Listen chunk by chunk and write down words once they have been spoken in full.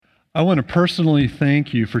I want to personally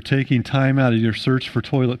thank you for taking time out of your search for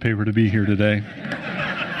toilet paper to be here today.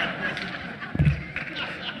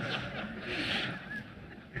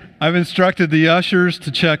 I've instructed the ushers to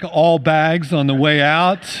check all bags on the way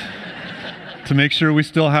out to make sure we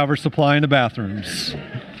still have our supply in the bathrooms.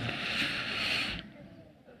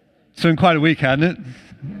 It's been quite a week, hasn't it?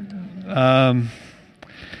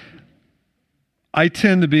 I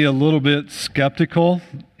tend to be a little bit skeptical,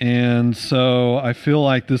 and so I feel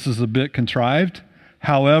like this is a bit contrived.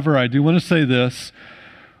 However, I do want to say this.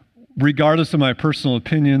 Regardless of my personal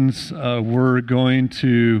opinions,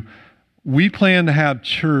 we plan to have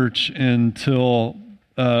church until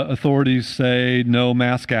authorities say no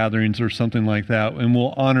mass gatherings or something like that, and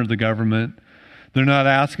we'll honor the government. They're not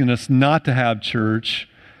asking us not to have church.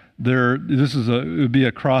 It would be a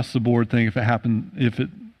across-the-board thing if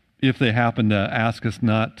they happen to ask us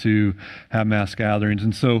not to have mass gatherings.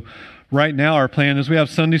 And so right now our plan is we have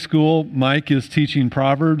Sunday school. Mike is teaching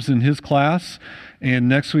Proverbs in his class. And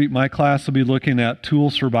next week my class will be looking at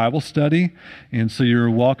tools for Bible study. And so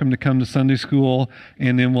you're welcome to come to Sunday school.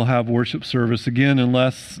 And then we'll have worship service again,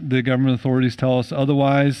 unless the government authorities tell us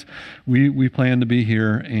otherwise. We plan to be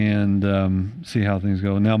here and see how things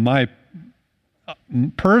go. Now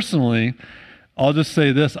personally, I'll just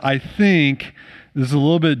say this. I think this is a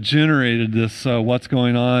little bit generated, what's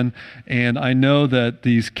going on, and I know that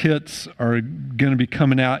these kits are going to be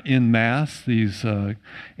coming out en masse, and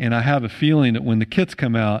I have a feeling that when the kits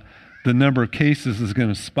come out, the number of cases is going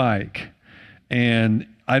to spike. And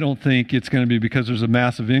I don't think it's going to be because there's a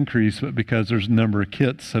massive increase, but because there's a number of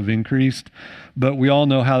kits have increased. But we all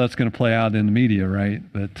know how that's going to play out in the media, right?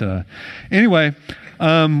 But anyway,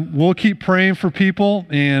 we'll keep praying for people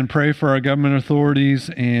and pray for our government authorities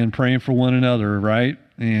and praying for one another, right?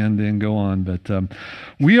 And then go on. But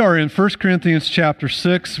we are in 1 Corinthians chapter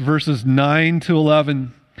 6, verses 9 to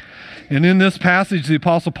 11. And in this passage, the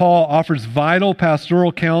Apostle Paul offers vital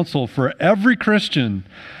pastoral counsel for every Christian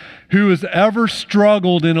who has ever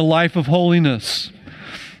struggled in a life of holiness.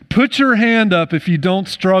 Put your hand up if you don't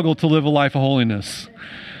struggle to live a life of holiness.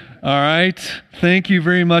 All right? Thank you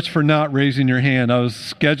very much for not raising your hand. I was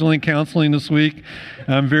scheduling counseling this week.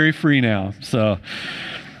 I'm very free now. So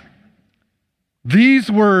these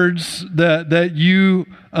words that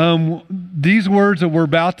we're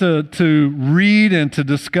about to read and to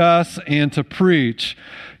discuss and to preach,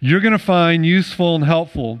 you're going to find useful and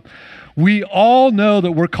helpful. We all know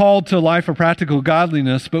that we're called to a life of practical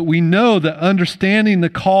godliness, but we know that understanding the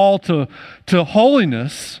call to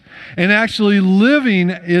holiness and actually living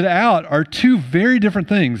it out are two very different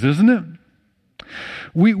things, isn't it?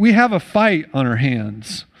 We have a fight on our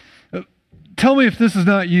hands. Tell me if this is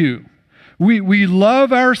not you. We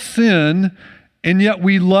love our sin, and yet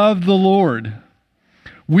we love the Lord.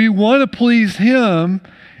 We want to please Him,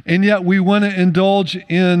 and yet we want to indulge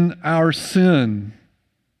in our sin.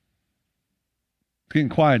 It's getting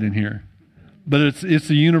quiet in here. But it's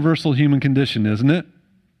a universal human condition, isn't it?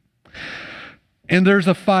 And there's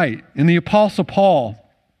a fight. And the Apostle Paul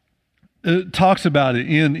talks about it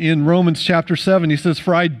in Romans chapter 7. He says,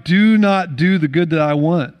 "For I do not do the good that I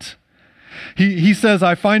want." He says,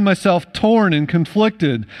 "I find myself torn and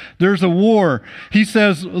conflicted. There's a war." He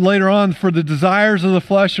says later on, "For the desires of the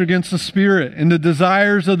flesh are against the spirit, and the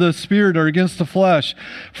desires of the spirit are against the flesh.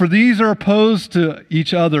 For these are opposed to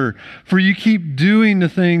each other. For you keep doing the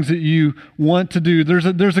things that you want to do."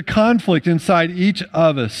 There's a conflict inside each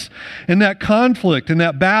of us. And that conflict and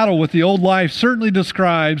that battle with the old life certainly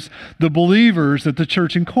describes the believers at the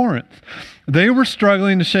church in Corinth. They were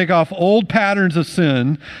struggling to shake off old patterns of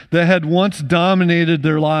sin that had once dominated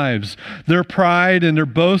their lives. Their pride and their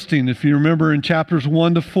boasting, if you remember in chapters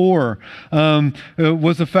 1 to 4,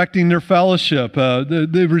 was affecting their fellowship.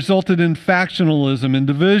 They resulted in factionalism and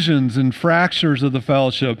divisions and fractures of the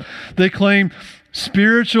fellowship. They claimed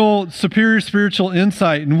superior spiritual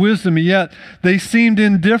insight and wisdom, and yet they seemed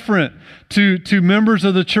indifferent to members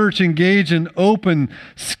of the church engaged in open,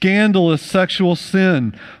 scandalous sexual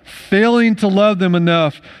sin, failing to love them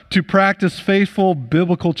enough to practice faithful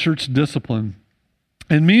biblical church discipline.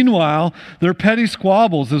 And meanwhile, their petty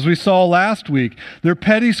squabbles, as we saw last week, their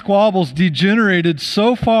petty squabbles degenerated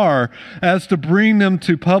so far as to bring them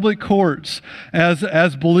to public courts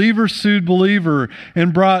as believer sued believer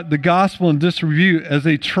and brought the gospel in disrepute as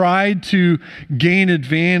they tried to gain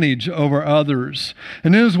advantage over others.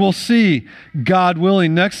 And as we'll see, God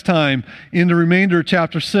willing, next time in the remainder of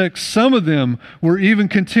chapter 6, some of them were even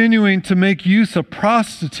continuing to make use of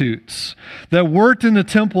prostitutes that worked in the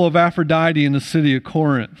temple of Aphrodite in the city of Corinth.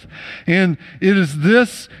 Corinth. And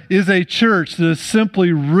this is a church that is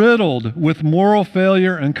simply riddled with moral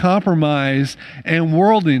failure and compromise and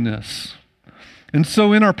worldliness. And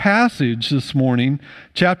so in our passage this morning,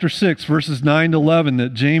 chapter 6, verses 9 to 11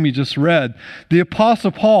 that Jamie just read, the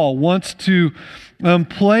Apostle Paul wants to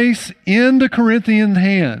place in the Corinthian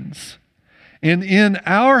hands and in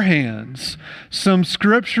our hands some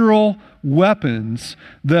scriptural weapons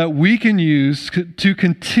that we can use to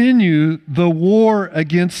continue the war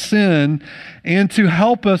against sin and to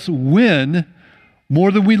help us win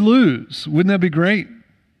more than we lose. Wouldn't that be great?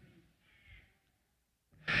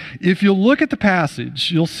 If you look at the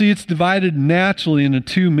passage, you'll see it's divided naturally into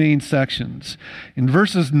two main sections. In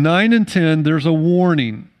verses 9 and 10, there's a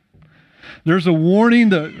warning. There's a warning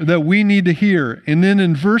that we need to hear. And then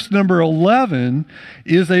in verse number 11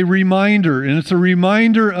 is a reminder, and it's a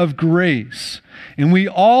reminder of grace. And we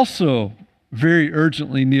also very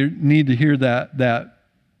urgently need to hear that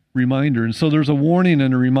reminder. And so there's a warning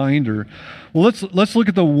and a reminder. Well, let's look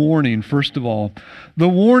at the warning first of all. The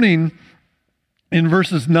warning in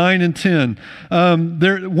verses 9 and 10,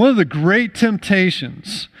 one of the great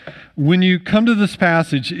temptations when you come to this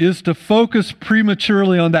passage is to focus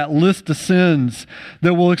prematurely on that list of sins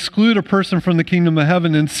that will exclude a person from the kingdom of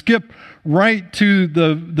heaven and skip right to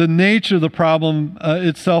the nature of the problem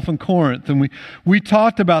itself in Corinth. And we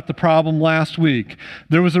talked about the problem last week.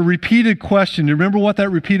 There was a repeated question. Do you remember what that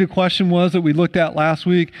repeated question was that we looked at last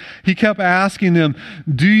week? He kept asking them,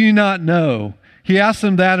 do you not know? He asked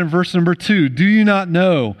them that in verse number 2. Do you not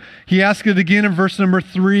know? He asked it again in verse number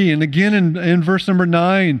 3, and again in verse number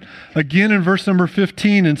 9, again in verse number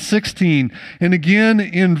 15 and 16, and again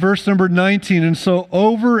in verse number 19. And so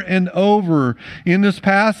over and over in this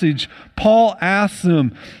passage, Paul asks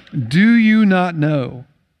them, do you not know?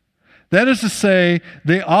 That is to say,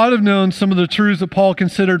 they ought to have known some of the truths that Paul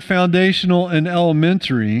considered foundational and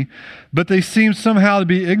elementary, but they seemed somehow to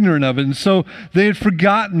be ignorant of it. And so they had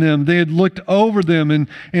forgotten them. They had looked over them.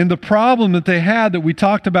 And the problem that they had that we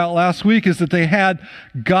talked about last week is that they had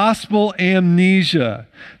gospel amnesia.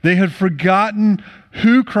 They had forgotten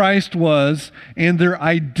who Christ was and their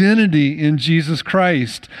identity in Jesus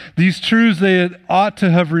Christ. These truths they ought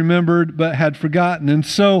to have remembered but had forgotten. And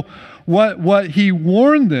so what he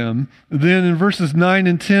warned them then in verses 9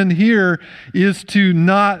 and 10 here is to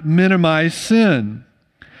not minimize sin.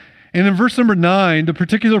 And in verse number 9, the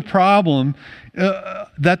particular problem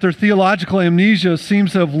that their theological amnesia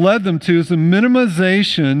seems to have led them to is the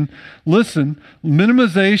minimization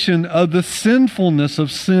of the sinfulness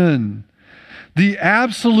of sin. The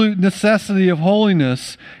absolute necessity of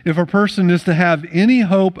holiness if a person is to have any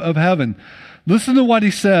hope of heaven. Listen to what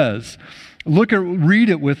he says. Read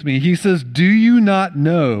it with me. He says, do you not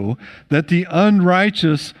know that the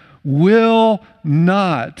unrighteous will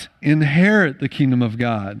not inherit the kingdom of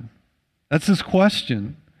God? That's his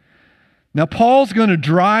question. Now, Paul's going to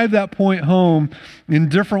drive that point home in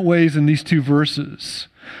different ways in these two verses.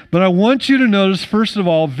 But I want you to notice, first of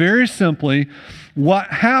all, very simply, what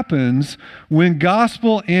happens when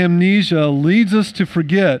gospel amnesia leads us to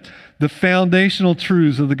forget the foundational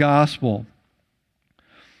truths of the gospel.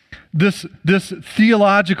 This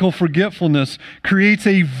theological forgetfulness creates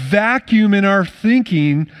a vacuum in our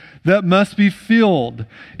thinking that must be filled.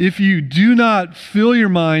 If you do not fill your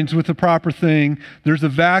minds with the proper thing, there's a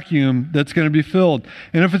vacuum that's going to be filled.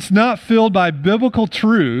 And if it's not filled by biblical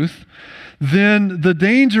truth, then the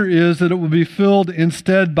danger is that it will be filled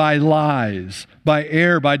instead by lies, by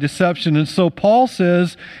error, by deception. And so Paul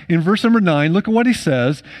says in verse number 9, look at what he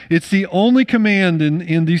says. It's the only command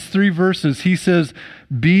in these three verses. He says,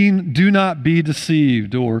 do not be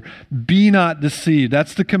deceived, or be not deceived.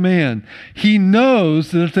 That's the command. He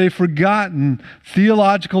knows that if they've forgotten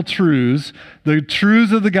theological truths, the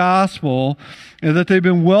truths of the gospel, and that they've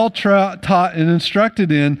been well taught and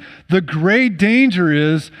instructed in, the great danger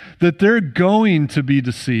is that they're going to be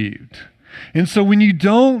deceived. And so when you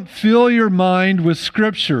don't fill your mind with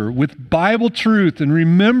Scripture, with Bible truth, and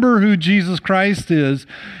remember who Jesus Christ is,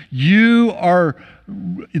 you are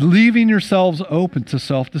leaving yourselves open to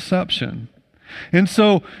self-deception. And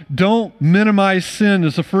so don't minimize sin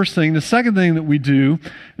is the first thing. The second thing that we do,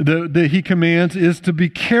 that he commands, is to be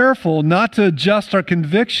careful not to adjust our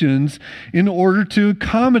convictions in order to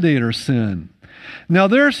accommodate our sin. Now,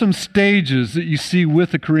 there are some stages that you see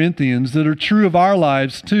with the Corinthians that are true of our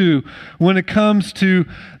lives too when it comes to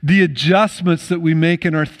the adjustments that we make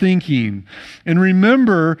in our thinking. And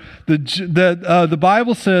remember that the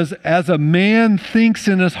Bible says, as a man thinks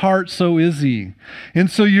in his heart, so is he. And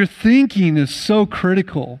so your thinking is so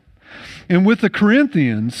critical. And with the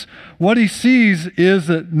Corinthians, what he sees is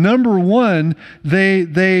that, number one,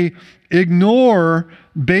 they ignore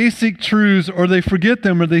basic truths, or they forget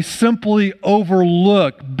them, or they simply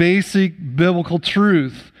overlook basic biblical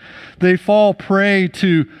truth. They fall prey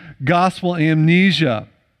to gospel amnesia.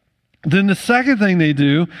 Then the second thing they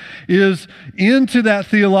do is, into that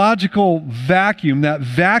theological vacuum, that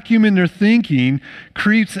vacuum in their thinking,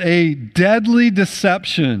 creeps a deadly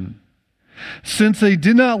deception. Since they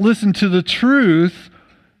did not listen to the truth,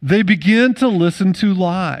 they begin to listen to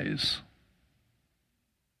lies.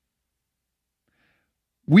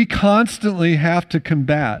 We constantly have to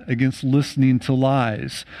combat against listening to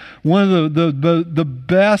lies. One of the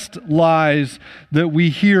best lies that we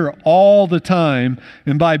hear all the time,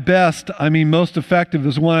 and by best, I mean most effective,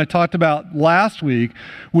 is one I talked about last week,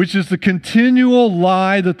 which is the continual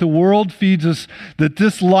lie that the world feeds us, that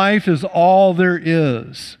this life is all there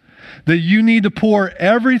is. That you need to pour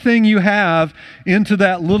everything you have into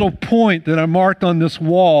that little point that I marked on this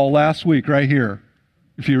wall last week right here.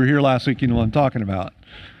 If you were here last week, you know what I'm talking about.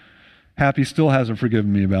 Happy still hasn't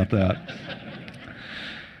forgiven me about that.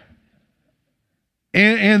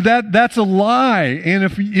 And that's a lie. And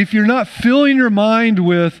if you're not filling your mind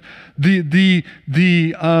with the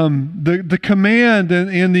command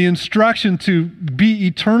and the instruction to be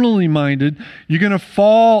eternally minded, you're going to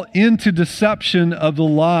fall into deception of the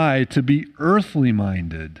lie to be earthly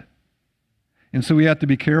minded. And so we have to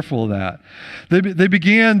be careful of that. They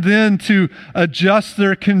began then to adjust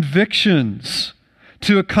their convictions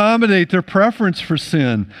to accommodate their preference for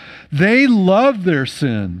sin. They loved their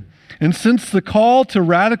sin. And since the call to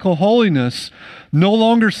radical holiness no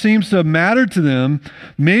longer seems to have mattered to them,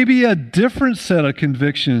 maybe a different set of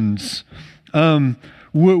convictions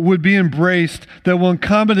would be embraced that will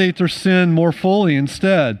accommodate their sin more fully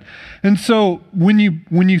instead. And so when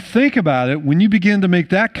you think about it, when you begin to make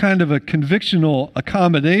that kind of a convictional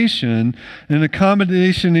accommodation, an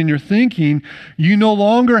accommodation in your thinking, you no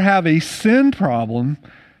longer have a sin problem,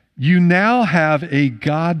 you now have a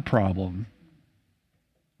God problem.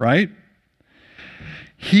 Right?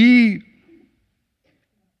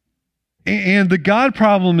 And the God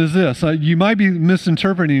problem is this. You might be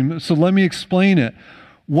misinterpreting, so let me explain it.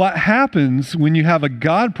 What happens when you have a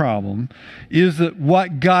God problem is that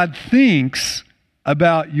what God thinks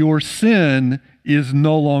about your sin is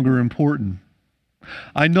no longer important.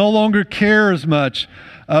 I no longer care as much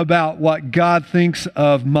about what God thinks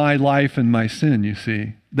of my life and my sin, you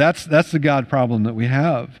see. That's the God problem that we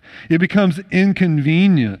have. It becomes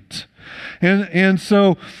inconvenient. And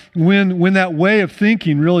so when that way of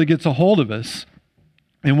thinking really gets a hold of us,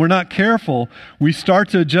 and we're not careful, we start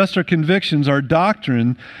to adjust our convictions, our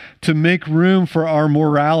doctrine, to make room for our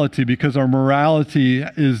morality, because our morality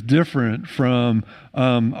is different from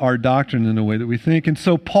our doctrine in the way that we think. And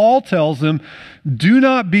so Paul tells them, do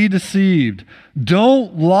not be deceived.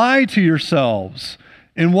 Don't lie to yourselves.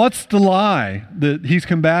 And what's the lie that he's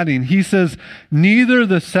combating? He says, neither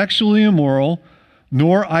the sexually immoral,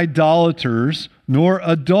 nor idolaters, nor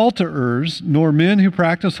adulterers, nor men who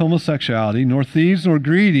practice homosexuality, nor thieves, nor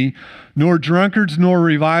greedy, nor drunkards, nor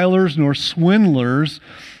revilers, nor swindlers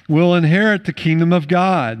will inherit the kingdom of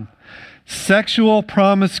God. Sexual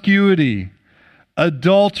promiscuity,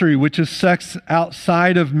 adultery, which is sex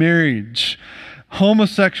outside of marriage,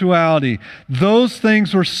 homosexuality, those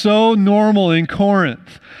things were so normal in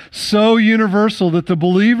Corinth, so universal, that the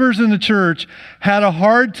believers in the church had a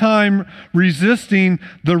hard time resisting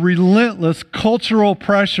the relentless cultural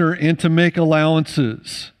pressure and to make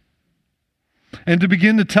allowances, and to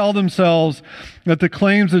begin to tell themselves that the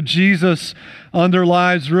claims of Jesus on their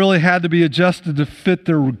lives really had to be adjusted to fit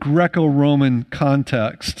their Greco-Roman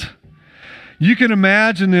context. You can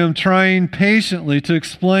imagine them trying patiently to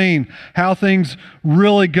explain how things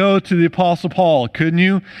really go to the Apostle Paul, couldn't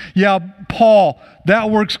you? Yeah, Paul,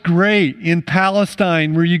 that works great in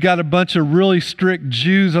Palestine, where you got a bunch of really strict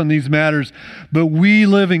Jews on these matters, but we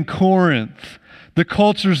live in Corinth. The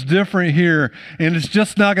culture's different here, and it's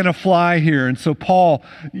just not going to fly here. And so, Paul,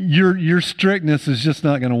 your strictness is just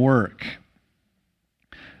not going to work.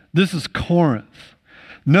 This is Corinth.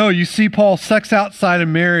 No, you see, Paul, sex outside of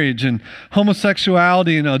marriage and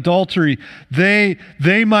homosexuality and adultery, they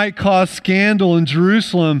might cause scandal in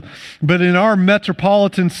Jerusalem, but in our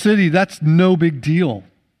metropolitan city, that's no big deal.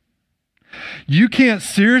 You can't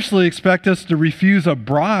seriously expect us to refuse a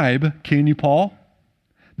bribe, can you, Paul?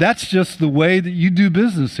 That's just the way that you do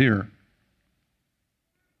business here.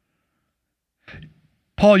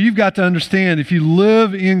 Paul, you've got to understand, if you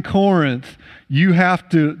live in Corinth, you have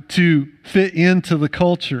to fit into the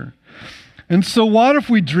culture. And so what if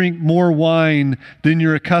we drink more wine than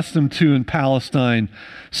you're accustomed to in Palestine?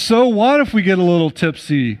 So what if we get a little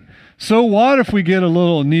tipsy? So what if we get a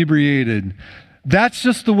little inebriated? That's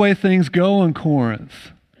just the way things go in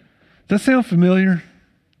Corinth. Does that sound familiar?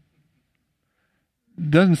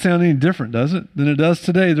 Doesn't sound any different, does it, than it does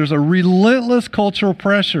today? There's a relentless cultural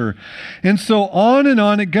pressure. And so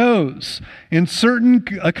on it goes. And certain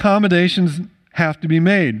accommodations have to be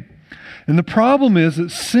made. And the problem is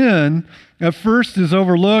that sin at first is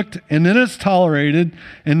overlooked, and then it's tolerated,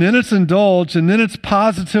 and then it's indulged, and then it's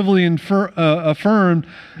positively affirmed.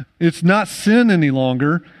 It's not sin any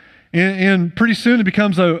longer. And pretty soon it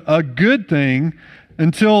becomes a good thing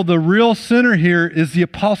until the real sinner here is the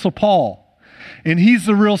Apostle Paul. And he's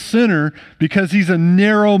the real sinner because he's a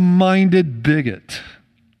narrow-minded bigot.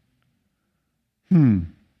 That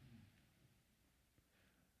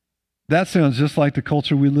sounds just like the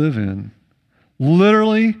culture we live in.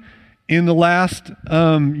 Literally, in the last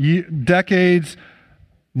decades,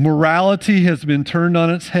 morality has been turned on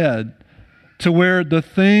its head to where the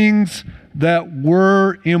things that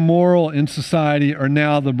were immoral in society are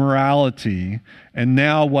now the morality, and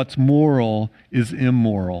now what's moral is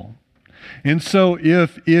immoral. And so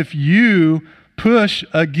if you push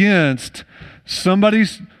against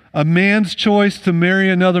a man's choice to marry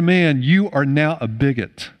another man, you are now a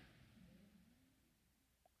bigot.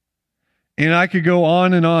 And I could go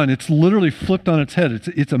on and on. It's literally flipped on its head.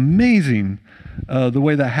 It's amazing the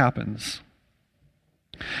way that happens.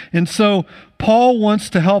 And so Paul wants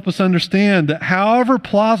to help us understand that however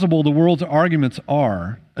plausible the world's arguments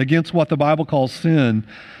are against what the Bible calls sin,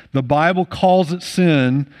 the Bible calls it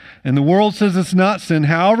sin, and the world says it's not sin.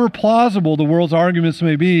 However plausible the world's arguments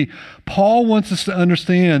may be, Paul wants us to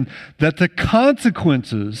understand that the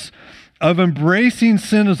consequences of embracing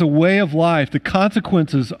sin as a way of life, the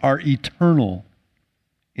consequences are eternal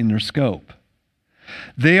in their scope.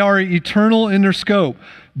 They are eternal in their scope.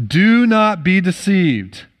 Do not be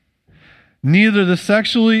deceived. Neither the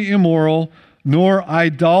sexually immoral, nor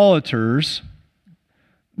idolaters,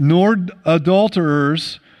 nor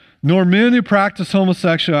adulterers, nor men who practice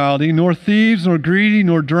homosexuality, nor thieves, nor greedy,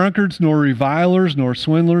 nor drunkards, nor revilers, nor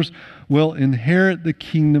swindlers will inherit the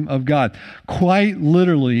kingdom of God. Quite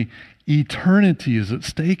literally, eternity is at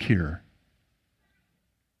stake here.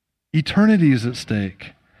 Eternity is at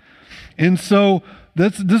stake. And so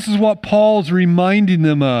this is what Paul's reminding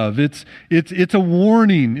them of. It's a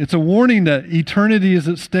warning. It's a warning that eternity is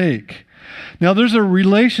at stake. Now there's a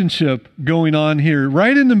relationship going on here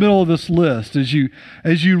right in the middle of this list. As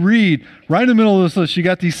you read, right in the middle of this list, you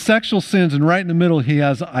got these sexual sins, and right in the middle he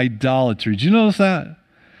has idolatry. Did you notice that?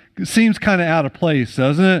 It seems kind of out of place,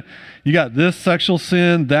 doesn't it? You got this sexual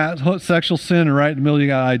sin, that sexual sin, and right in the middle you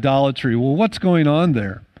got idolatry. Well, what's going on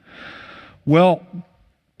there? Well,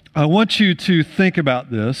 I want you to think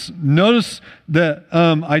about this. Notice that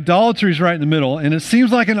idolatry is right in the middle, and it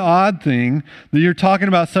seems like an odd thing that you're talking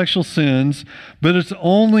about sexual sins, but it's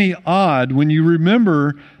only odd when you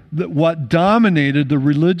remember that what dominated the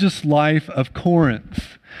religious life of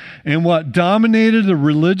Corinth. And what dominated the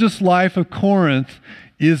religious life of Corinth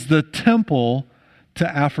is the temple to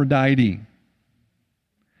Aphrodite.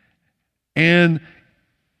 And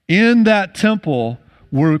in that temple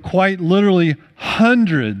were quite literally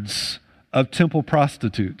hundreds of temple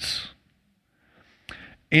prostitutes.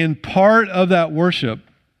 And part of that worship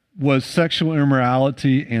was sexual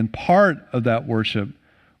immorality, and part of that worship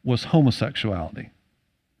was homosexuality.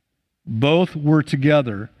 Both were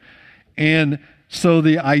together. And so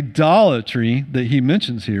the idolatry that he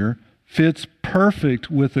mentions here fits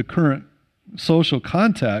perfect with the current social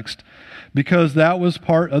context because that was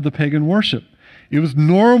part of the pagan worship. It was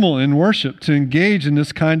normal in worship to engage in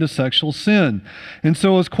this kind of sexual sin. And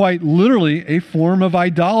so it was quite literally a form of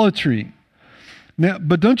idolatry. Now,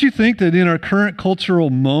 but don't you think that in our current cultural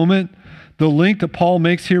moment, the link that Paul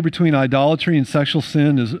makes here between idolatry and sexual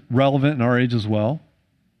sin is relevant in our age as well?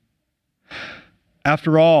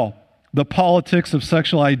 After all, the politics of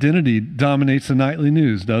sexual identity dominates the nightly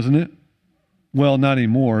news, doesn't it? Well, not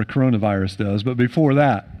anymore. Coronavirus does, but before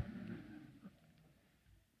that.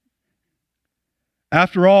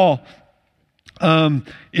 After all,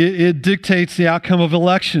 it dictates the outcome of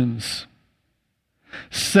elections.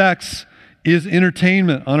 Sex is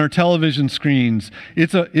entertainment on our television screens.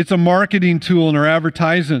 It's a marketing tool in our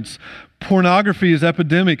advertisements. Pornography is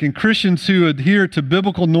epidemic, and Christians who adhere to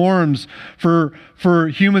biblical norms for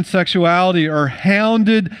human sexuality are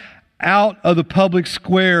hounded out of the public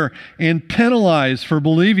square and penalized for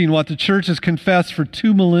believing what the church has confessed for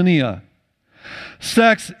 2 millennia.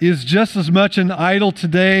 Sex is just as much an idol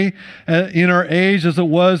today in our age as it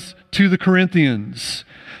was to the Corinthians.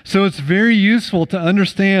 So it's very useful to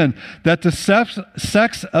understand that the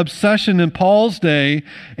sex obsession in Paul's day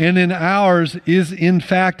and in ours is in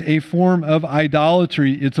fact a form of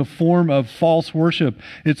idolatry. It's a form of false worship.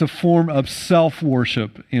 It's a form of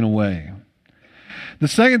self-worship in a way. The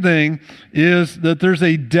second thing is that there's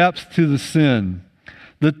a depth to the sin.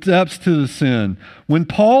 The depth to the sin. When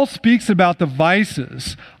Paul speaks about the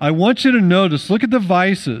vices, I want you to notice, look at the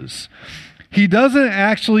vices. He doesn't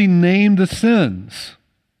actually name the sins.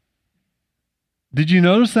 Did you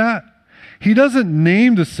notice that? He doesn't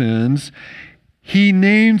name the sins. He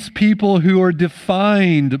names people who are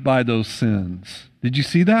defined by those sins. Did you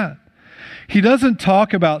see that? He doesn't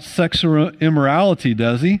talk about sexual immorality,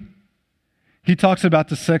 does he? He talks about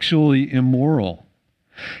the sexually immoral.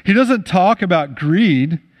 He doesn't talk about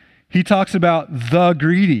greed. He talks about the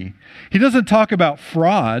greedy. He doesn't talk about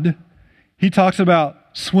fraud. He talks about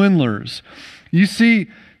swindlers. You see,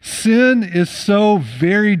 sin is so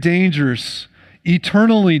very dangerous,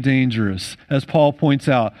 eternally dangerous, as Paul points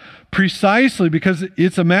out, precisely because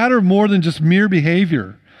it's a matter of more than just mere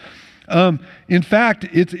behavior. In fact,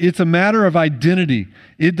 it's a matter of identity.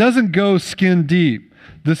 It doesn't go skin deep.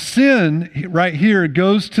 The sin right here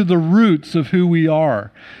goes to the roots of who we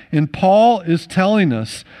are. And Paul is telling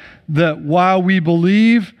us that while we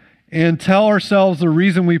believe and tell ourselves the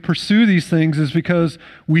reason we pursue these things is because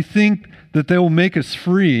we think that they will make us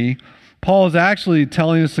free, Paul is actually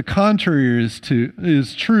telling us the contrary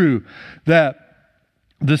is true, that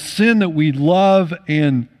the sin that we love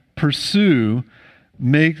and pursue,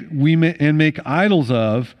 make idols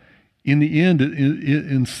of, in the end,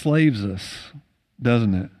 it enslaves us,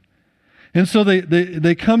 doesn't it? And so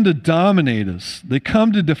they come to dominate us. They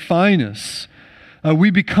come to define us.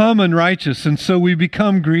 We become unrighteous, and so we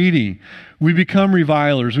become greedy. We become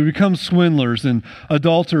revilers. We become swindlers and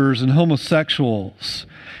adulterers and homosexuals.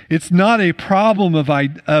 It's not a problem of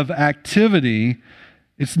activity.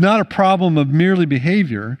 It's not a problem of merely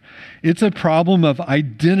behavior. It's a problem of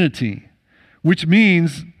identity, which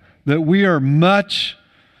means that we are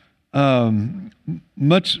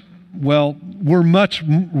we're much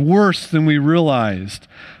worse than we realized.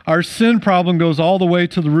 Our sin problem goes all the way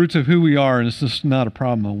to the roots of who we are, and it's just not a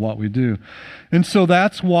problem of what we do. And so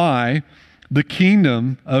that's why the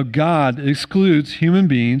kingdom of God excludes human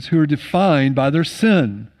beings who are defined by their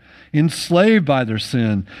sin, enslaved by their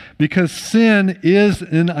sin, because sin is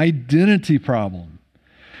an identity problem.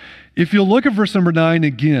 If you'll look at verse number 9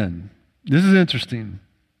 again, this is interesting.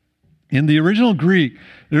 In the original Greek,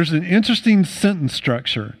 there's an interesting sentence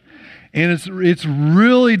structure. And it's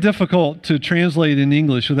really difficult to translate in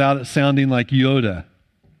English without it sounding like Yoda.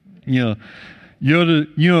 Yoda,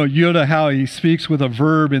 how he speaks with a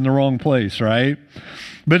verb in the wrong place, right?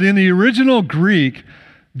 But in the original Greek,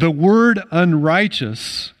 the word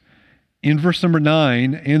unrighteous in verse number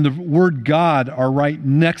 9 and the word God are right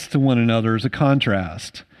next to one another as a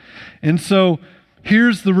contrast. And so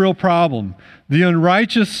here's the real problem. The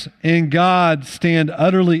unrighteous and God stand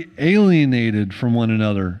utterly alienated from one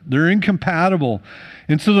another. They're incompatible.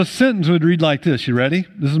 And so the sentence would read like this. You ready?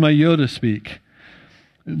 This is my Yoda speak.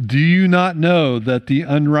 Do you not know that the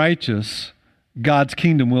unrighteous God's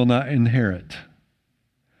kingdom will not inherit?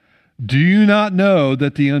 Do you not know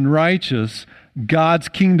that the unrighteous God's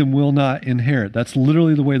kingdom will not inherit? That's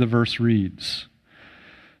literally the way the verse reads.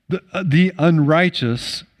 The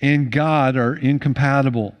unrighteous and God are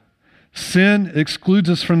incompatible. Sin excludes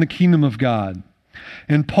us from the kingdom of God.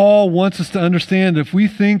 And Paul wants us to understand if we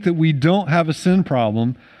think that we don't have a sin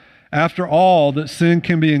problem, after all, that sin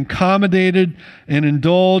can be accommodated and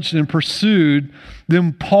indulged and pursued,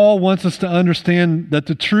 then Paul wants us to understand that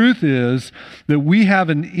the truth is that we have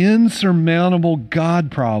an insurmountable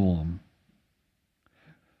God problem.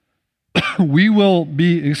 We will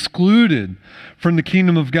be excluded from the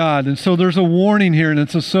kingdom of God. And so there's a warning here, and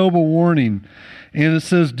it's a sober warning. And it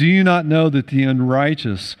says, do you not know that the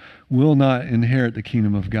unrighteous will not inherit the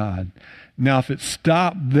kingdom of God? Now, if it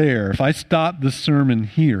stopped there, if I stopped the sermon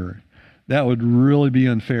here, that would really be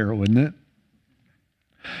unfair, wouldn't it?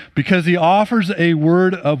 Because he offers a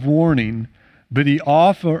word of warning, but he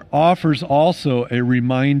offers also a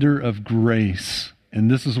reminder of grace.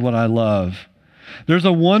 And this is what I love. There's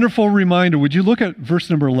a wonderful reminder. Would you look at verse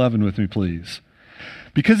number 11 with me, please?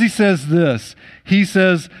 Because he says this. He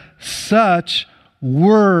says, such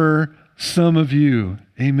were some of you.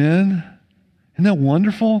 Amen? Isn't that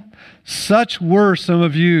wonderful? Such were some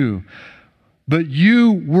of you. But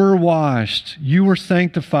you were washed. You were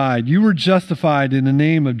sanctified. You were justified in the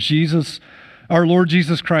name of Jesus, our Lord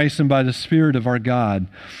Jesus Christ, and by the Spirit of our God.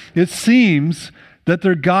 It seems that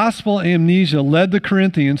their gospel amnesia led the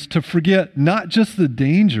Corinthians to forget not just the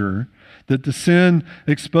danger that the sin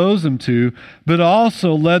exposed them to, but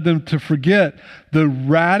also led them to forget the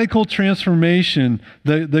radical transformation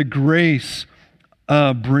that grace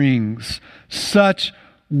brings. Such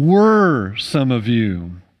were some of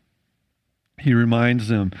you. He reminds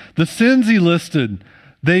them. The sins he listed,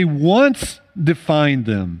 they once defined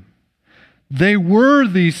them. They were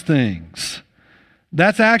these things.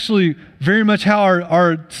 That's actually very much how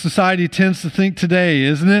our society tends to think today,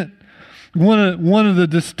 isn't it? One of the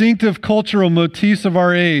distinctive cultural motifs of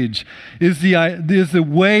our age is the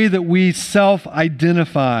way that we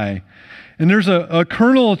self-identify. And there's a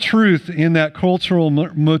kernel of truth in that cultural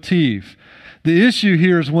motif. The issue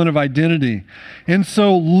here is one of identity. And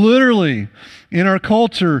so literally in our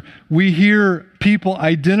culture, we hear people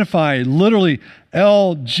identify, literally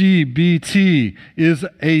LGBT is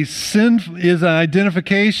an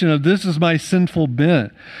identification of this is my sinful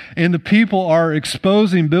bent. And the people are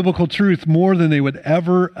exposing biblical truth more than they would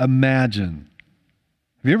ever imagine.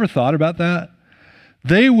 Have you ever thought about that?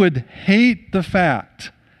 They would hate the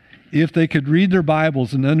fact if they could read their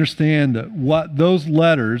Bibles and understand that what those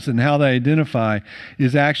letters and how they identify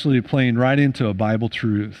is actually playing right into a Bible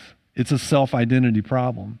truth. It's a self-identity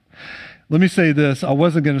problem. Let me say this. I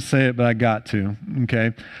wasn't going to say it, but I got to.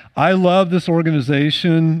 Okay. I love this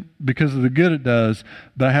organization because of the good it does,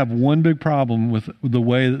 but I have one big problem with the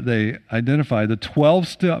way that they identify the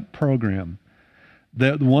 12-step program.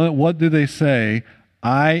 What do they say?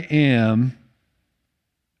 I am,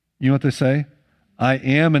 you know what they say? I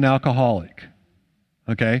am an alcoholic.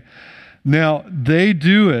 Okay. Now, they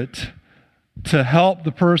do it to help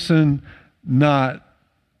the person not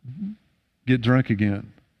get drunk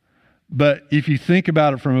again. But if you think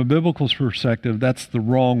about it from a biblical perspective, that's the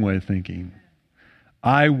wrong way of thinking.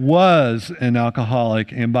 I was an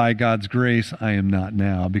alcoholic, and by God's grace, I am not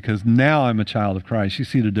now, because now I'm a child of Christ. You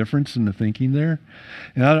see the difference in the thinking there?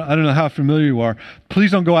 And I don't know how familiar you are. Please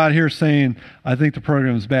don't go out here saying, I think the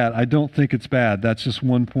program is bad. I don't think it's bad. That's just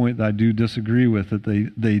one point that I do disagree with, that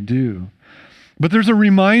they do. But there's a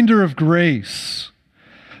reminder of grace.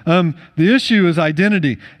 The issue is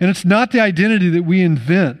identity, and it's not the identity that we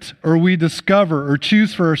invent or we discover or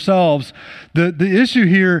choose for ourselves. The issue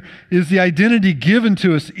here is the identity given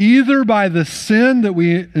to us either by the sin that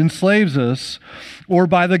enslaves us or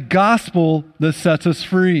by the gospel that sets us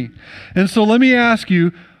free. And so let me ask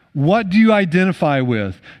you, what do you identify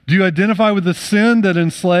with? Do you identify with the sin that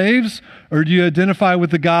enslaves, or do you identify with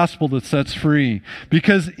the gospel that sets free?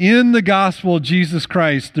 Because in the gospel of Jesus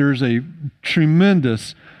Christ, there's a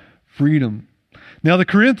tremendous freedom. Now, the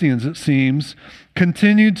Corinthians, it seems,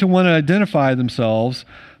 continued to want to identify themselves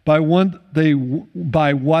by what they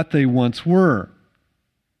once were,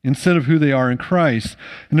 instead of who they are in Christ.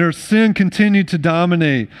 And their sin continued to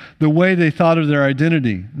dominate the way they thought of their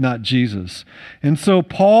identity, not Jesus. And so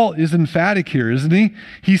Paul is emphatic here, isn't he?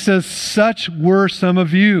 He says, such were some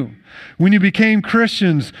of you. When you became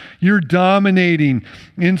Christians, you're dominating.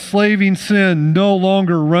 Enslaving sin no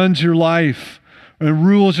longer runs your life and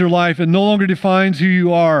rules your life and no longer defines who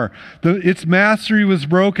you are. Its mastery was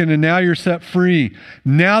broken, and now you're set free.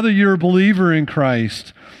 Now that you're a believer in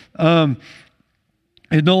Christ,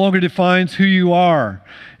 it no longer defines who you are.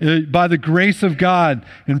 By the grace of God,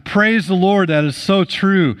 and praise the Lord, that is so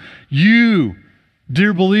true. You,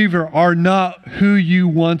 dear believer, are not who you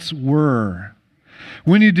once were.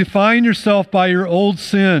 When you define yourself by your old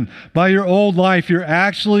sin, by your old life, you're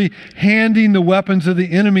actually handing the weapons of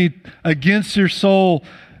the enemy against your soul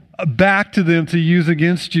back to them to use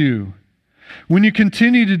against you. When you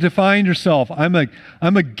continue to define yourself, I'm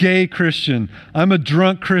a gay Christian, I'm a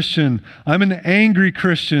drunk Christian, I'm an angry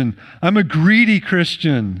Christian, I'm a greedy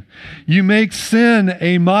Christian, you make sin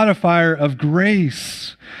a modifier of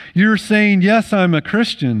grace. You're saying, yes, I'm a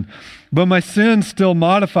Christian, but my sin still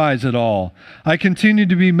modifies it all. I continue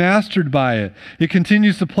to be mastered by it. It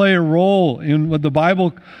continues to play a role in what the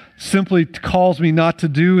Bible simply calls me not to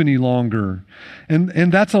do any longer.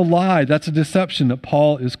 And that's a lie. That's a deception that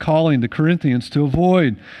Paul is calling the Corinthians to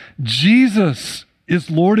avoid. Jesus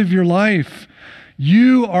is Lord of your life.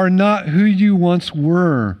 You are not who you once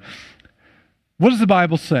were. What does the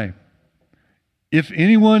Bible say? If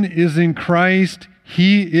anyone is in Christ,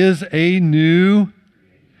 he is a new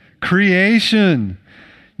creation.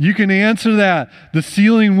 You can answer that. The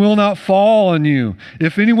ceiling will not fall on you.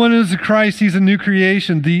 If anyone is in Christ, he's a new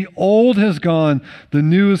creation. The old has gone, the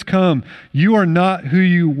new has come. You are not who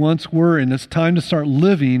you once were, and it's time to start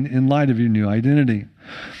living in light of your new identity.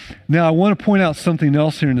 Now, I want to point out something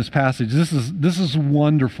else here in this passage. This is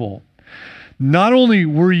wonderful. Not only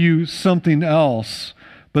were you something else,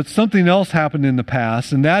 but something else happened in the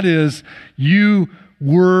past, and that is you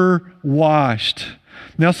were washed.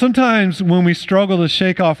 Now, sometimes when we struggle to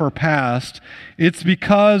shake off our past, it's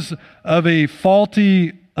because of a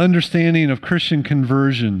faulty understanding of Christian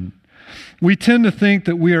conversion. We tend to think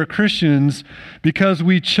that we are Christians because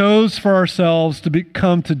we chose for ourselves to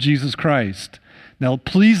come to Jesus Christ. Now,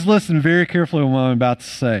 please listen very carefully to what I'm about to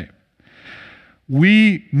say.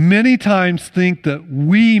 We many times think that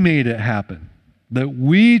we made it happen, that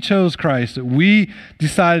we chose Christ, that we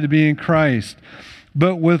decided to be in Christ.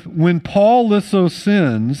 But when Paul lists those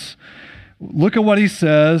sins, look at what he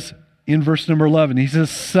says in verse number 11. He says,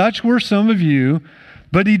 such were some of you,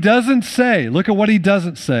 but he doesn't say, look at what he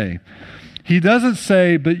doesn't say. He doesn't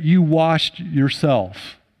say, but you washed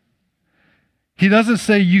yourself. He doesn't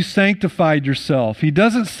say you sanctified yourself. He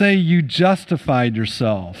doesn't say you justified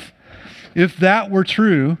yourself. If that were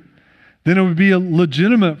true, then it would be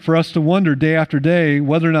legitimate for us to wonder day after day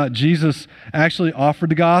whether or not Jesus actually offered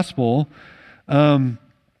the gospel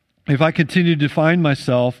if I continue to define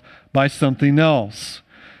myself by something else.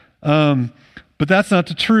 But that's not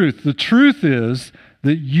the truth. The truth is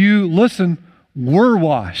that you, listen, were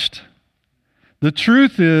washed. The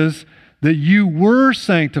truth is that you were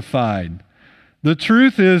sanctified. The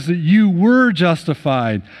truth is that you were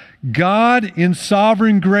justified. God, in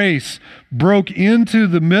sovereign grace, broke into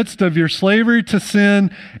the midst of your slavery to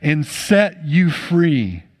sin and set you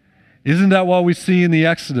free. Isn't that what we see in the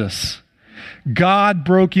Exodus? God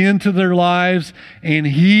broke into their lives and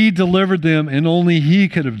He delivered them, and only He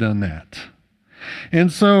could have done that.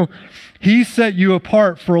 And so He set you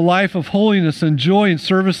apart for a life of holiness and joy and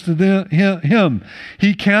service to Him.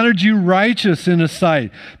 He counted you righteous in His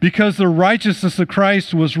sight because the righteousness of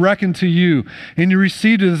Christ was reckoned to you, and you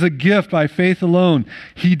received it as a gift by faith alone.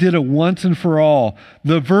 He did it once and for all.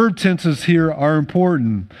 The verb tenses here are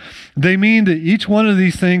important. They mean that each one of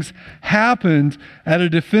these things happened at a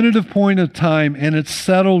definitive point of time, and it's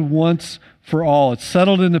settled once for all. It's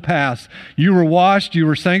settled in the past. You were washed, you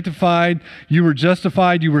were sanctified, you were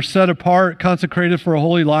justified, you were set apart, consecrated for a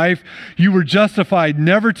holy life. You were justified,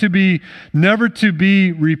 never to be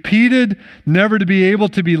repeated, never to be able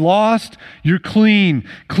to be lost. You're clean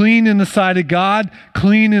in the sight of God,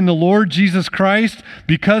 clean in the Lord Jesus Christ.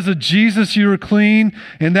 Because of Jesus, you are clean,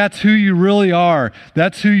 and that's who you really are.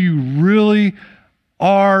 That's who you really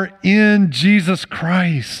are in Jesus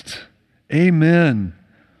Christ. Amen.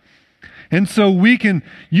 And so you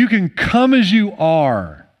can come as you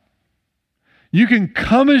are. You can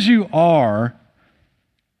come as you are,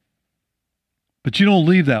 but you don't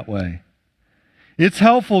leave that way. It's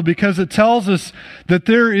helpful because it tells us that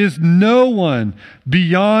there is no one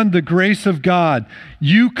beyond the grace of God.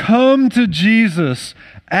 You come to Jesus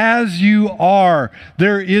as you are.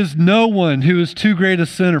 There is no one who is too great a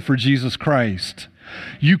sinner for Jesus Christ.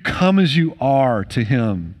 You come as you are to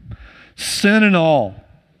Him, sin and all.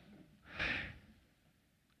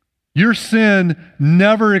 Your sin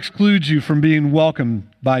never excludes you from being welcomed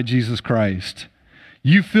by Jesus Christ.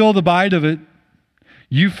 You feel the bite of it.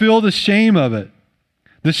 You feel the shame of it.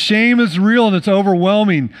 The shame is real and it's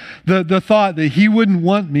overwhelming. The thought that He wouldn't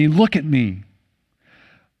want me. Look at me.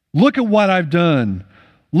 Look at what I've done.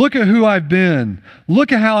 Look at who I've been.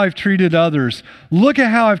 Look at how I've treated others. Look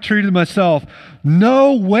at how I've treated myself.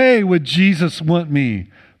 No way would Jesus want me.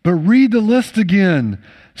 But read the list again.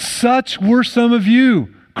 Such were some of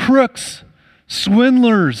you. Crooks,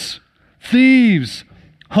 swindlers, thieves,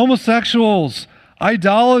 homosexuals,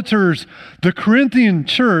 idolaters. The Corinthian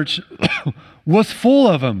church was full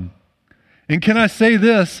of them. And can I say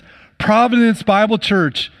this? Providence Bible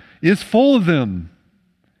Church is full of them.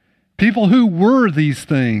 People who were these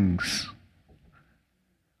things.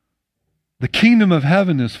 The kingdom of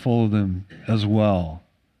heaven is full of them as well.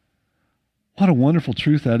 What a wonderful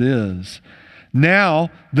truth that is. Now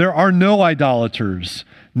there are no idolaters.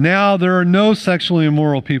 Now there are no sexually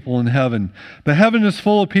immoral people in heaven. But heaven is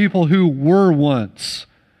full of people who were once.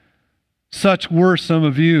 Such were some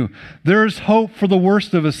of you. There is hope for the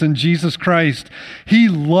worst of us in Jesus Christ. He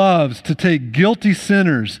loves to take guilty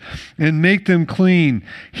sinners and make them clean.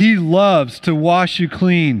 He loves to wash you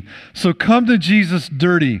clean. So come to Jesus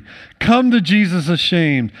dirty. Come to Jesus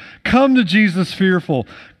ashamed. Come to Jesus fearful.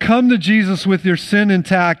 Come to Jesus with your sin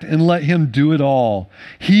intact and let Him do it all.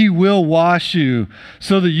 He will wash you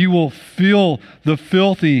so that you will feel the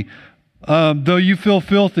filthy. Though you feel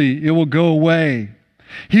filthy, it will go away.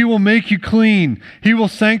 He will make you clean. He will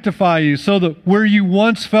sanctify you so that where you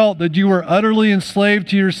once felt that you were utterly enslaved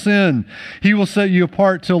to your sin, He will set you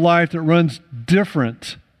apart to a life that runs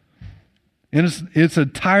different. And it's an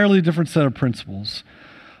entirely different set of principles,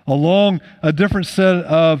 along a different set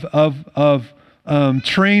of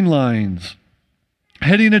train lines.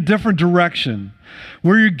 heading a different direction,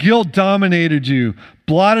 where your guilt dominated you,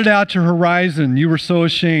 blotted out your horizon, you were so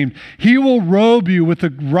ashamed. He will robe you with the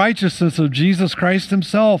righteousness of Jesus Christ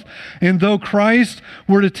himself. And though Christ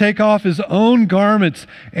were to take off his own garments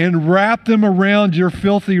and wrap them around your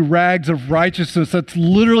filthy rags of righteousness, that's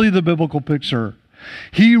literally the biblical picture.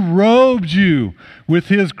 He robed you with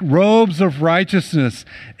his robes of righteousness.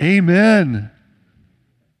 Amen.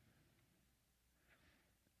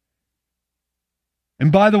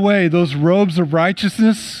 And by the way, those robes of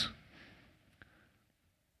righteousness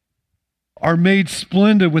are made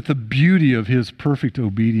splendid with the beauty of his perfect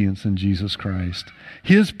obedience in Jesus Christ.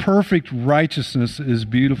 His perfect righteousness is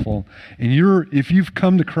beautiful. And if you've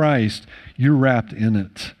come to Christ, you're wrapped in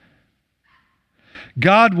it.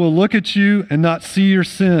 God will look at you and not see your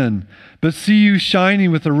sin, but see you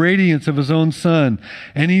shining with the radiance of his own Son.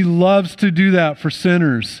 And he loves to do that for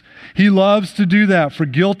sinners. He loves to do that for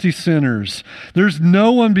guilty sinners. There's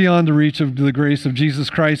no one beyond the reach of the grace of Jesus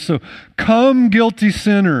Christ. So come, guilty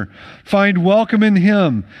sinner, find welcome in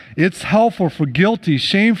him. It's helpful for guilty,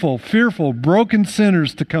 shameful, fearful, broken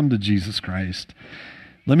sinners to come to Jesus Christ.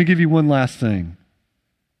 Let me give you one last thing.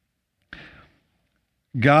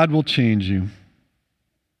 God will change you.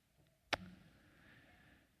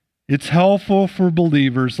 It's helpful for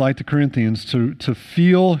believers like the Corinthians to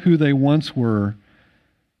feel who they once were.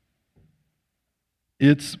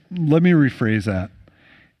 Let me rephrase that.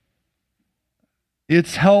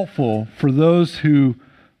 It's helpful for those who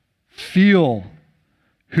feel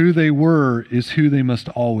who they were is who they must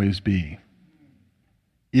always be.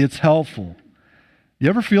 It's helpful. You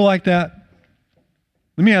ever feel like that?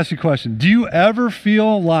 Let me ask you a question. Do you ever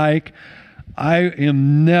feel like I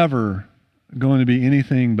am never going to be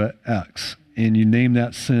anything but X, and you name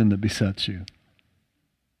that sin that besets you?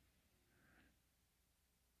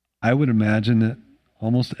 I would imagine that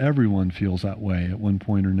almost everyone feels that way at one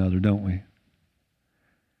point or another, don't we?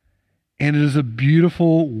 And it is a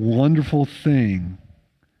beautiful, wonderful thing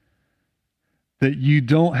that you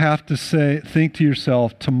don't have to think to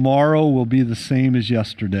yourself, tomorrow will be the same as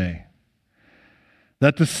yesterday.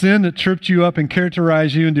 That the sin that tripped you up and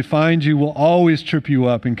characterized you and defined you will always trip you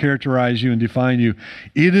up and characterize you and define you.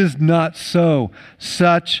 It is not so.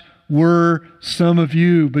 Such were some of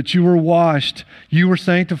you, but you were washed, you were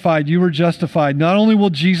sanctified, you were justified. Not only will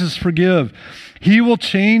Jesus forgive, he will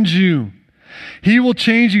change you. He will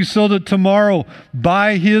change you so that tomorrow,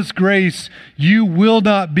 by his grace, you will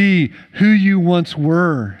not be who you once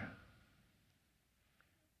were.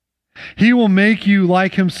 He will make you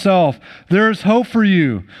like himself. There is hope for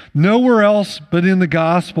you. Nowhere else but in the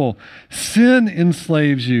gospel. Sin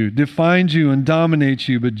enslaves you, defines you, and dominates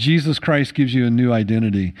you, but Jesus Christ gives you a new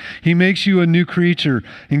identity. He makes you a new creature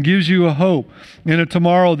and gives you a hope and a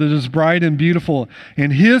tomorrow that is bright and beautiful.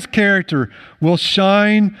 And his character will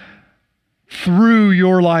shine through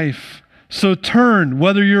your life. So turn,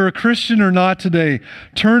 whether you're a Christian or not today,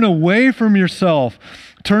 turn away from yourself.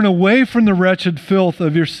 Turn away from the wretched filth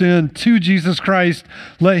of your sin to Jesus Christ.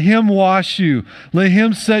 Let him wash you. Let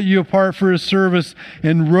him set you apart for his service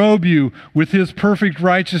and robe you with his perfect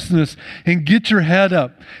righteousness. And get your head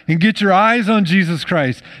up and get your eyes on Jesus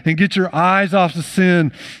Christ and get your eyes off the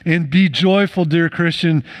sin and be joyful, dear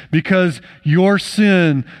Christian, because your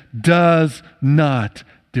sin does not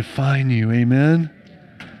define you. Amen?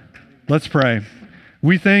 Let's pray.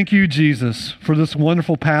 We thank you, Jesus, for this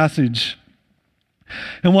wonderful passage.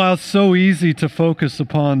 And while it's so easy to focus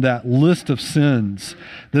upon that list of sins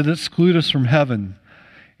that exclude us from heaven,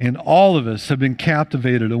 and all of us have been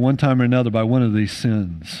captivated at one time or another by one of these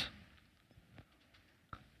sins,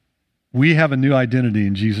 we have a new identity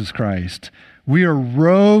in Jesus Christ. We are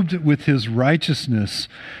robed with his righteousness.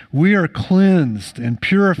 We are cleansed and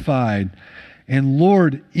purified. And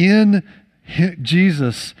Lord, in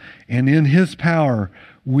Jesus and in his power,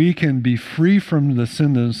 we can be free from the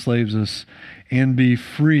sin that enslaves us and be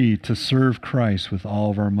free to serve Christ with all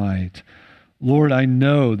of our might. Lord, I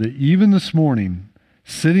know that even this morning,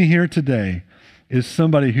 sitting here today, is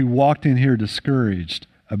somebody who walked in here discouraged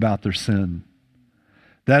about their sin.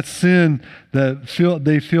 That sin that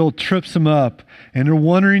they feel trips them up, and they're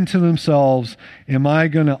wondering to themselves, am I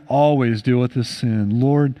going to always deal with this sin?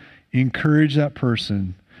 Lord, encourage that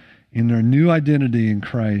person in their new identity in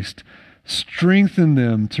Christ. Strengthen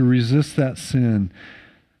them to resist that sin.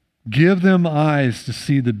 Give them eyes to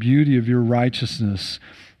see the beauty of your righteousness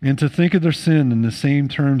and to think of their sin in the same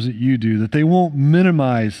terms that you do, that they won't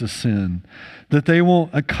minimize the sin, that they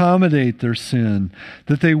won't accommodate their sin,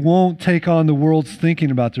 that they won't take on the world's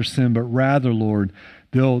thinking about their sin, but rather, Lord,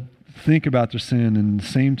 they'll think about their sin in the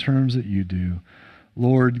same terms that you do.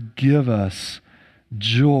 Lord, give us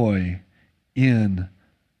joy in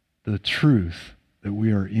the truth that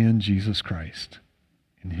we are in Jesus Christ.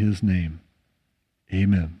 In his name,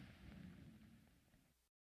 amen.